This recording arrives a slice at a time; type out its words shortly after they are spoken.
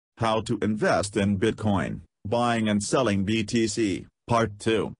How to invest in Bitcoin, buying and selling BTC, Part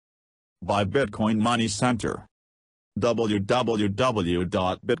 2. By Bitcoin Money Center.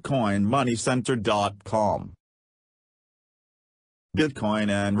 www.bitcoinmoneycenter.com. Bitcoin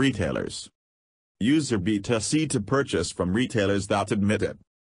and retailers. Use your BTC to purchase from retailers that admit it.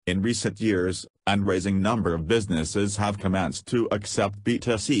 In recent years, an rising number of businesses have commenced to accept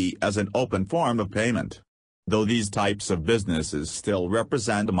BTC as an open form of payment. Though these types of businesses still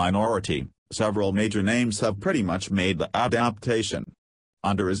represent a minority, several major names have pretty much made the adaptation.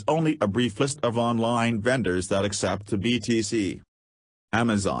 Under is only a brief list of online vendors that accept the BTC.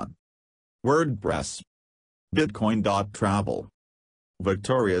 Amazon, Wordpress, Bitcoin.travel,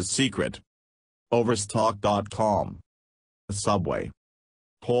 Victoria's Secret, Overstock.com, Subway,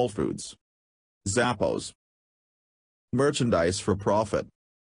 Whole Foods, Zappos. Merchandise for profit.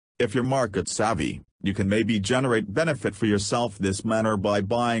 If you're market savvy, you can maybe generate benefit for yourself this manner by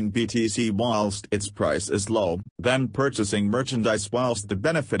buying BTC whilst its price is low, then purchasing merchandise whilst the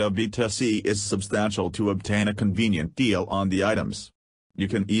benefit of BTC is substantial to obtain a convenient deal on the items. You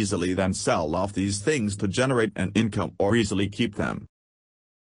can easily then sell off these things to generate an income or easily keep them.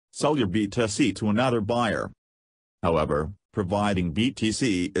 Sell your BTC to another buyer. However, providing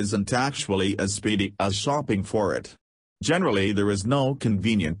BTC isn't actually as speedy as shopping for it. Generally, there is no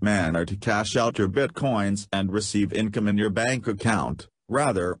convenient manner to cash out your bitcoins and receive income in your bank account.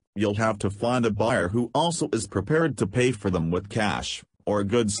 Rather, you'll have to find a buyer who also is prepared to pay for them with cash, or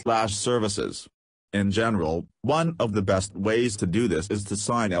goods/services. In general, one of the best ways to do this is to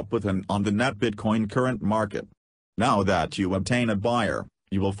sign up with an on-the-net Bitcoin current market. Now that you obtain a buyer,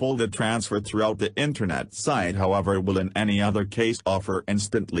 you will fold a transfer throughout the internet site, however will in any other case offer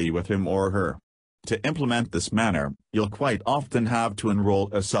instantly with him or her. To implement this manner, you'll quite often have to enroll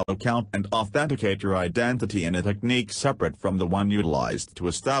a sub account and authenticate your identity in a technique separate from the one utilized to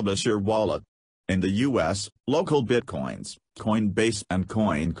establish your wallet. In the US, Local Bitcoins, Coinbase and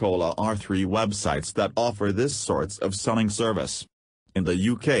CoinCola are three websites that offer this sorts of selling service. In the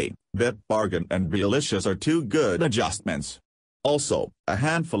UK, BitBargain and Realicious are two good adjustments. Also, a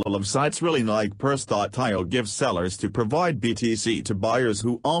handful of sites really like Purse.io give sellers to provide BTC to buyers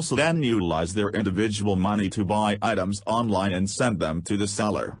who also then utilize their individual money to buy items online and send them to the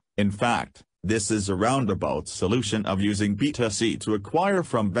seller. In fact, this is a roundabout solution of using BTC to acquire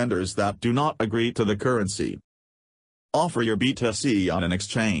from vendors that do not agree to the currency. Offer your BTC on an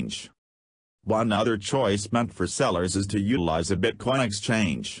exchange. One other choice meant for sellers is to utilize a Bitcoin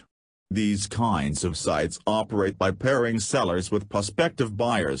exchange. These kinds of sites operate by pairing sellers with prospective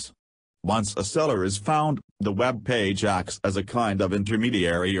buyers. Once a seller is found, the web page acts as a kind of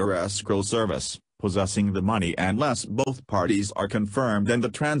intermediary or escrow service, possessing the money unless both parties are confirmed and the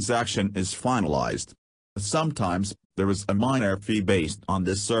transaction is finalized. Sometimes, there is a minor fee based on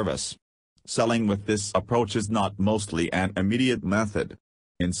this service. Selling with this approach is not mostly an immediate method.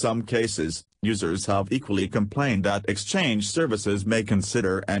 In some cases, users have equally complained that exchange services may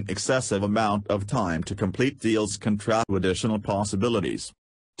consider an excessive amount of time to complete deals contrast to additional possibilities.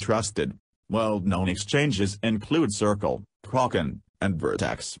 Trusted, well-known exchanges include Circle, Kraken, and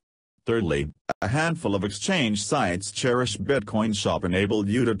Virtex. Thirdly, a handful of exchange sites Cherish Bitcoinshop enable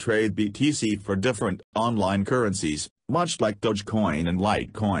you to trade BTC for different online currencies, much like Dogecoin and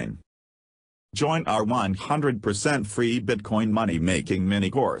Litecoin. Join our 100% free Bitcoin money-making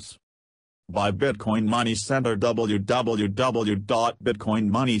mini-course. By Bitcoin Money Center.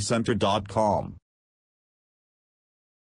 www.bitcoinmoneycenter.com.